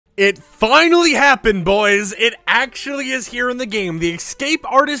It finally happened, boys! It actually is here in the game. The Escape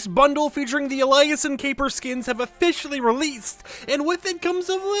Artist bundle featuring the Elias and Caper skins have officially released, and with it comes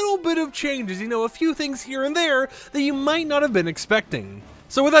a little bit of changes, a few things here and there that you might not have been expecting.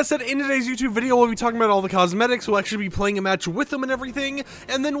 So with that said, in today's YouTube video, we'll be talking about all the cosmetics, we'll actually be playing a match with them and everything,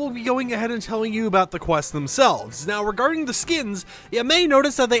 and then we'll be going ahead and telling you about the quests themselves. Now, regarding the skins, you may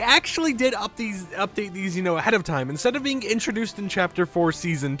notice that they actually did update these, ahead of time. Instead of being introduced in Chapter 4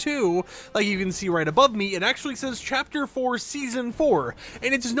 Season 2, like you can see right above me, it actually says Chapter 4 Season 4,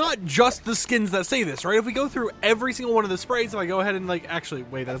 and it's not just the skins that say this, right? If we go through every single one of the sprays, if I go ahead and actually,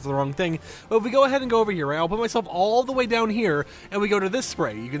 wait, that's the wrong thing, but if we go ahead and go over here, right, I'll put myself all the way down here, and we go to this spray.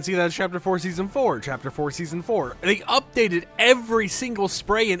 You can see that it's Chapter 4 Season 4, Chapter 4 Season 4. They updated every single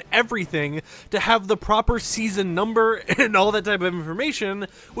spray and everything to have the proper season number and all that type of information,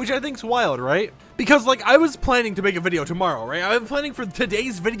 which I think's wild, right? Because, I was planning to make a video tomorrow, right? I'm planning for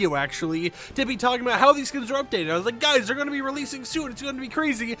today's video, actually, to be talking about how these skins are updated. I was like, guys, they're going to be releasing soon. It's going to be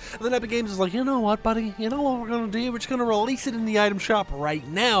crazy. And then Epic Games is like, you know what, buddy? You know what we're going to do? We're just going to release it in the item shop right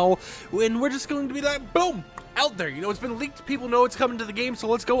now. And we're just going to be like, boom! Out there, it's been leaked, people know it's coming to the game, so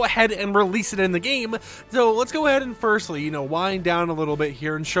let's go ahead and release it in the game. So let's go ahead and firstly, wind down a little bit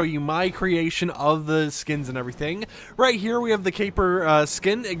here and show you my creation of the skins and everything. Right here we have the Caper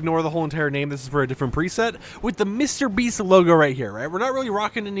skin, ignore the whole entire name, this is for a different preset, with the Mr. Beast logo right here, right? We're not really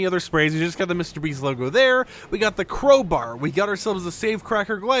rocking any other sprays, we just got the Mr. Beast logo there, we got the crowbar, we got ourselves the Save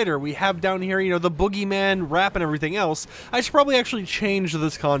Cracker glider, we have down here, the boogeyman wrap and everything else. I should probably actually change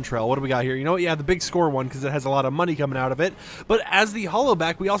this contrail. What do we got here? Yeah, the big score one, because it has a lot of money coming out of it, but as the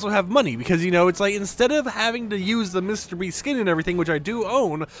hollowback we also have money, because it's like, instead of having to use the Mr. Beast skin and everything, which I do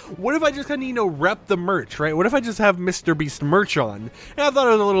own, what if I just kind of rep the merch, right? What if I just have Mr. Beast merch on? And I thought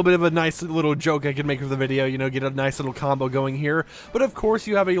it was a little bit of a nice little joke I could make for the video, get a nice little combo going here. But of course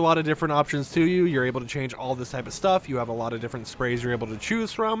you have a lot of different options to you're able to change all this type of stuff. You have a lot of different sprays you're able to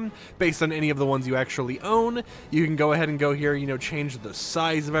choose from based on any of the ones you actually own. You can go ahead and go here, change the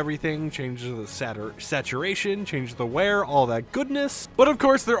size of everything, change the saturation, change the wear, all that goodness. But of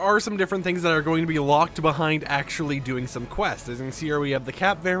course there are some different things that are going to be locked behind actually doing some quests. As you can see here, we have the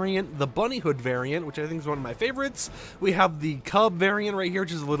cap variant, the bunny hood variant, which I think is one of my favorites. We have the cub variant right here,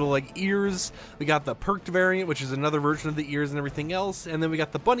 which is a little ears. We got the perked variant, which is another version of the ears and everything else. And then we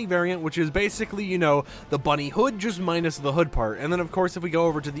got the bunny variant, which is basically, the bunny hood, just minus the hood part. And then of course if we go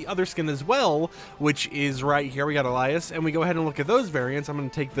over to the other skin as well, which is right here, we got Elias, and we go ahead and look at those variants. I'm going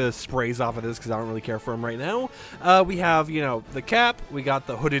to take the sprays off of this because I don't really care for them right now. We have, the cap, we got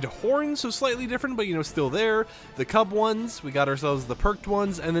the hooded horns, so slightly different, but, still there. The cub ones, we got ourselves the perked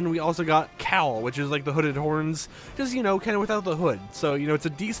ones, and then we also got cowl, which is like the hooded horns, just, kind of without the hood. So, it's a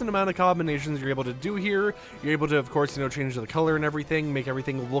decent amount of combinations you're able to do here. You're able to, of course, change the color and everything, make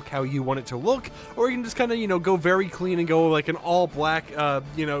everything look how you want it to look, or you can just kind of, go very clean and go like an all black,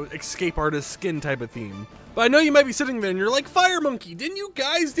 escape artist skin type of theme. But I know you might be sitting there and you're like, Fire Monkey, didn't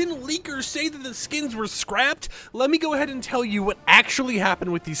leakers say that the skins were scrapped? Let me go ahead and tell you what actually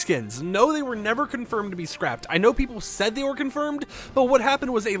happened with these skins. No, they were never confirmed to be scrapped. I know people said they were confirmed, but what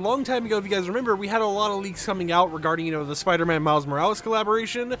happened was a long time ago, if you guys remember, we had a lot of leaks coming out regarding, the Spider-Man Miles Morales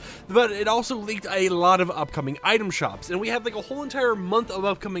collaboration, but it also leaked a lot of upcoming item shops, and we had a whole entire month of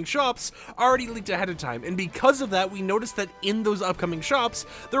upcoming shops already leaked ahead of time, and because of that, we noticed that in those upcoming shops,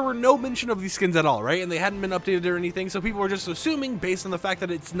 there were no mention of these skins at all, right? And they hadn't been updated or anything, so people were just assuming, based on the fact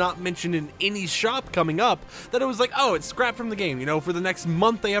that it's not mentioned in any shop coming up, that it was like, oh, it's scrapped from the game. For the next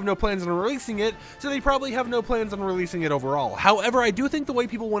month they have no plans on releasing it, so they probably have no plans on releasing it overall. However, I do think the way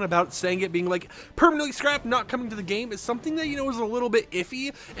people went about saying it being permanently scrapped, not coming to the game, is something that was a little bit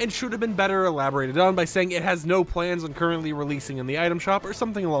iffy and should have been better elaborated on by saying it has no plans on currently releasing in the item shop or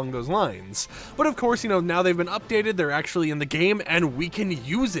something along those lines. But of course, now they've been updated, they're actually in the game, and we can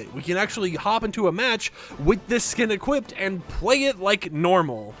use it. We can actually hop into a match with this skin equipped and play it like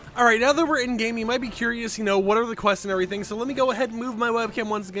normal. Alright, now that we're in game, you might be curious, what are the quests and everything, so let me go ahead and move my webcam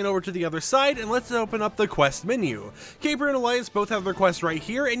once again over to the other side, and let's open up the quest menu. Caper and Elias both have their quests right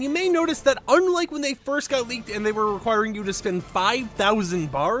here, and you may notice that unlike when they first got leaked and they were requiring you to spend 5,000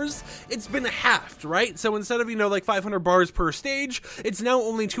 bars, it's been halved, right? So instead of, 500 bars per stage, it's now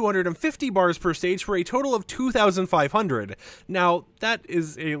only 250 bars per stage for a total of 2,500. Now, that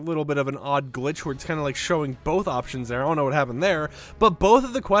is a little bit of an odd glitch where it's kind of showing both options there. I don't know what happened there, but both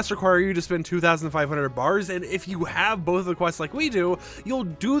of the quests require you to spend 2,500 bars, and if you have both of the quests like we do, you'll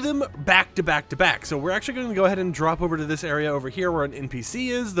do them back to back to back. So we're actually going to go ahead and drop over to this area over here where an NPC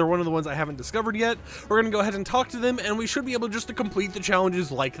is. They're one of the ones I haven't discovered yet. We're going to go ahead and talk to them, and we should be able just to complete the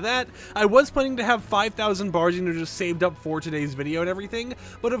challenges like that. I was planning to have 5,000 bars, you know, just saved up for today's video and everything,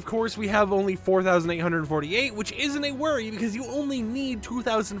 but of course we have only 4,848, which isn't a worry because you only need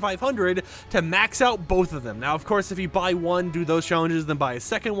 2,500 to max out both of them. Now, of course, if you buy one, do those challenges, then buy a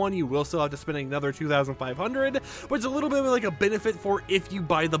second one, you will still have to spend another 2,500, but it's a little bit of like a benefit for if you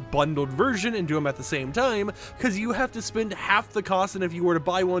buy the bundled version and do them at the same time, because you have to spend half the cost, and if you were to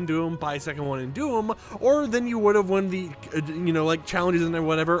buy one, do them, buy a second one, and do them, or then you would have when the, you know, like challenges and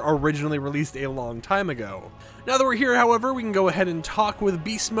whatever originally released a long time ago. Now that we're here, however, we can go ahead and talk with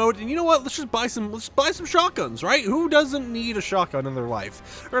Beast Mode, and you know what? Let's buy some shotguns, right? Who doesn't need a shotgun in their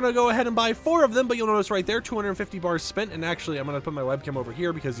life? We're gonna go ahead and buy 4 of them, but you'll notice right there, 250 bars spent, and actually, I'm gonna put my webcam over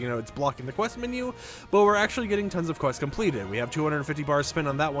here because, you know, it's blocking the quest menu, but we're actually getting tons of quests completed. We have 250 bars spent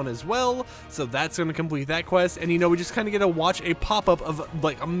on that one as well, so that's gonna complete that quest, and you know, we just kind of get to watch a pop-up of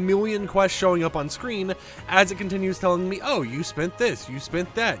like a million quests showing up on screen as it continues telling me, oh, you spent this, you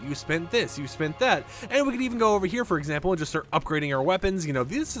spent that, you spent this, you spent that, and we could even go over here, for example, and just start upgrading our weapons. You know,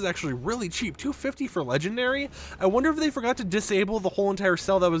 this is actually really cheap, 250 for legendary. I wonder if they forgot to disable the whole entire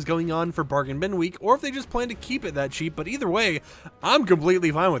sale that was going on for bargain bin week, or if they just plan to keep it that cheap, but either way, I'm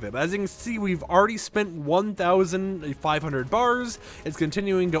completely fine with it. As you can see, we've already spent 1,500 bars. It's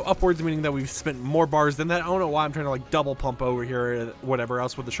continuing to go upwards, meaning that we've spent more bars than that. I don't know why I'm trying to like double pump over here, whatever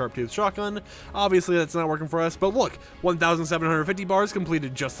else with the sharp tooth shotgun. Obviously, that's not working for us, but look, 1,750 bars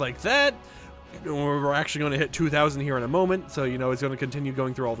completed just like that. We're actually going to hit 2,000 here in a moment, so you know it's going to continue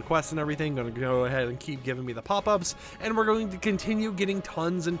going through all the quests and everything. Going to go ahead and keep giving me the pop-ups, and we're going to continue getting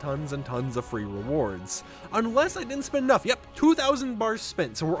tons and tons and tons of free rewards. Unless I didn't spend enough. Yep, 2,000 bars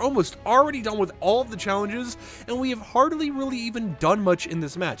spent, so we're almost already done with all of the challenges, and we have hardly really even done much in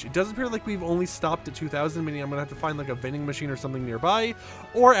this match. It does appear like we've only stopped at 2,000, meaning I'm going to have to find like a vending machine or something nearby,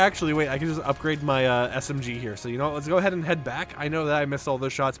 or actually, wait, I can just upgrade my SMG here. So you know, let's go ahead and head back. I know that I missed all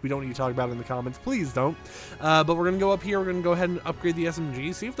those shots. We don't need to talk about it in the comments. Please don't. But we're going to go up here. We're going to go ahead and upgrade the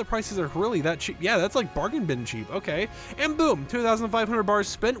SMG. See if the prices are really that cheap. Yeah, that's like bargain bin cheap. Okay. And boom, 2,500 bars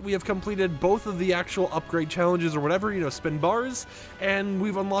spent. We have completed both of the actual upgrade challenges or whatever, you know, spin bars. And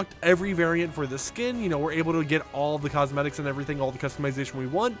we've unlocked every variant for the skin. You know, we're able to get all the cosmetics and everything, all the customization we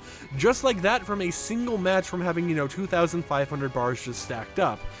want. Just like that from a single match from having, you know, 2,500 bars just stacked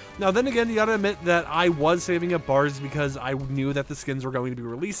up. Now, then again, you gotta admit that I was saving up bars because I knew that the skins were going to be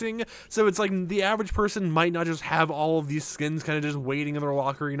releasing. So it's like the average person might not just have all of these skins kind of just waiting in their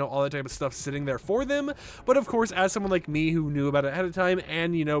locker, you know, all that type of stuff sitting there for them. But of course, as someone like me who knew about it ahead of time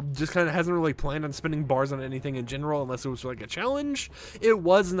and, you know, just kind of hasn't really planned on spending bars on anything in general unless it was like a challenge, it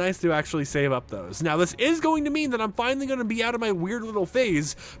was nice to actually save up those. Now, this is going to mean that I'm finally going to be out of my weird little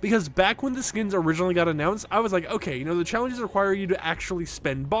phase, because back when the skins originally got announced, I was like, okay, you know, the challenges require you to actually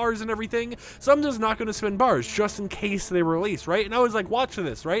spend bars and everything, so I'm just not going to spend bars just in case they release, right? And I was like, watch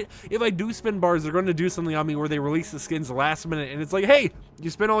this, right? If I do spend bars, they're going to do something on me where they release the skins last minute, and it's like, hey, you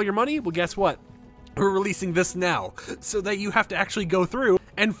spent all your money? Well, guess what? We're releasing this now, so that you have to actually go through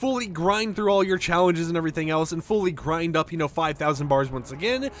and fully grind through all your challenges and everything else and fully grind up, you know, 5,000 bars once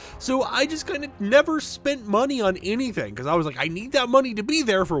again. So I just kind of never spent money on anything because I was like, I need that money to be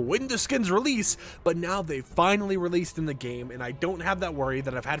there for when the skins release. But now they finally released in the game, and I don't have that worry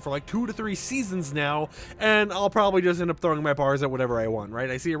that I've had for like 2 to 3 seasons now, and I'll probably just end up throwing my bars at whatever I want, right?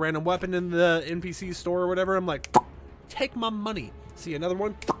 I see a random weapon in the NPC store or whatever, I'm like, take my money. See another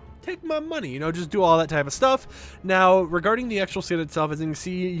one? Take my money, you know, just do all that type of stuff. Now, regarding the actual skin itself, as you can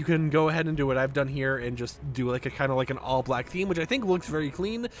see, you can go ahead and do what I've done here and just do like a kind of like an all black theme, which I think looks very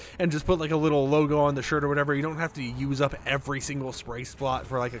clean, and just put like a little logo on the shirt or whatever. You don't have to use up every single spray slot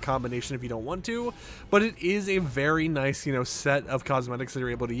for like a combination if you don't want to, but it is a very nice, you know, set of cosmetics that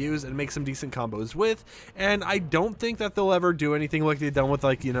you're able to use and make some decent combos with. And I don't think that they'll ever do anything like they've done with,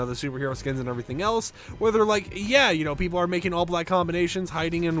 like, you know, the superhero skins and everything else, where they're like, yeah, you know, people are making all black combinations,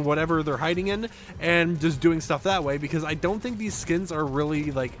 hiding in whatever they're hiding in, and just doing stuff that way, because I don't think these skins are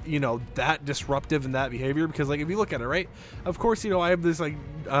really, like, you know, that disruptive in that behavior. Because, like, if you look at it, right, of course, you know, I have this like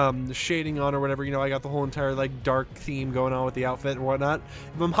shading on or whatever, you know, I got the whole entire like dark theme going on with the outfit and whatnot.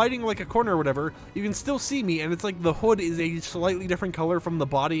 If I'm hiding like a corner or whatever, you can still see me, and it's like the hood is a slightly different color from the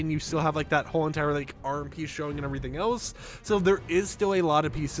body, and you still have like that whole entire like arm piece showing and everything else. So there is still a lot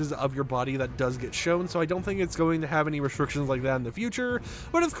of pieces of your body that does get shown, so I don't think it's going to have any restrictions like that in the future.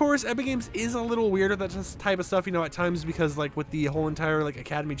 But of course, Epic Games is a little weird with that type of stuff, you know, at times, because like with the whole entire like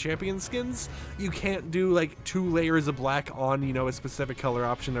Academy Champion skins, you can't do like 2 layers of black on, you know, a specific color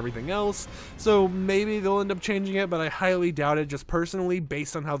option and everything else. So maybe they'll end up changing it, but I highly doubt it. Just personally,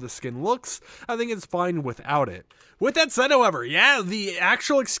 based on how the skin looks, I think it's fine without it. With that said, however, yeah, the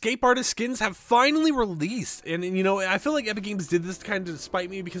actual escape artist skins have finally released, and you know, I feel like Epic Games did this kind of spite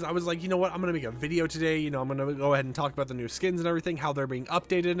me, because I was like, you know what, I'm gonna make a video today, you know, I'm gonna go ahead and talk about the new skins and everything, how they're being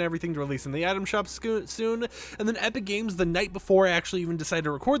updated and everything to release in the item shop soon. And then Epic Games, the night before I actually even decided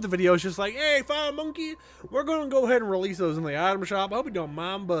to record the video, is just like, hey, Fire Monkey, we're gonna go ahead and release those in the item shop. I hope you don't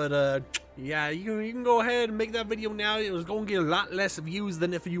mind, but yeah, you can go ahead and make that video now. It was going to get a lot less views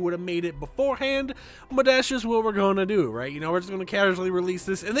than if you would have made it beforehand, but that's just what we're going to do, right? You know, we're just going to casually release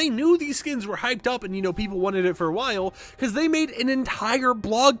this, and they knew these skins were hyped up, and, you know, people wanted it for a while, because they made an entire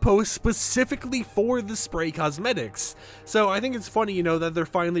blog post specifically for the spray cosmetics. So I think it's funny, you know, that they're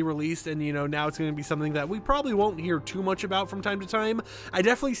finally released, and, you know, now it's going to be something that we probably won't hear too much about from time to time. I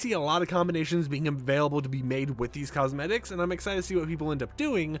definitely see a lot of combinations being available to be made with these cosmetics, and I'm excited to see what people end up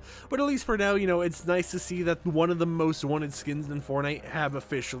doing, but at least for now, you know, it's nice to see that one of the most wanted skins in Fortnite have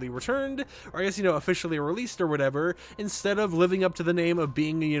officially returned, or I guess, you know, officially released or whatever, instead of living up to the name of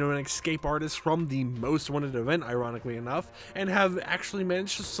being, you know, an escape artist from the most wanted event, ironically enough, and have actually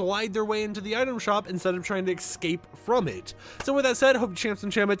managed to slide their way into the item shop instead of trying to escape from it. So with that said, I hope you champs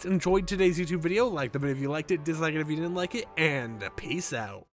and chammets enjoyed today's YouTube video. Like the video if you liked it, dislike it if you didn't like it, and peace out.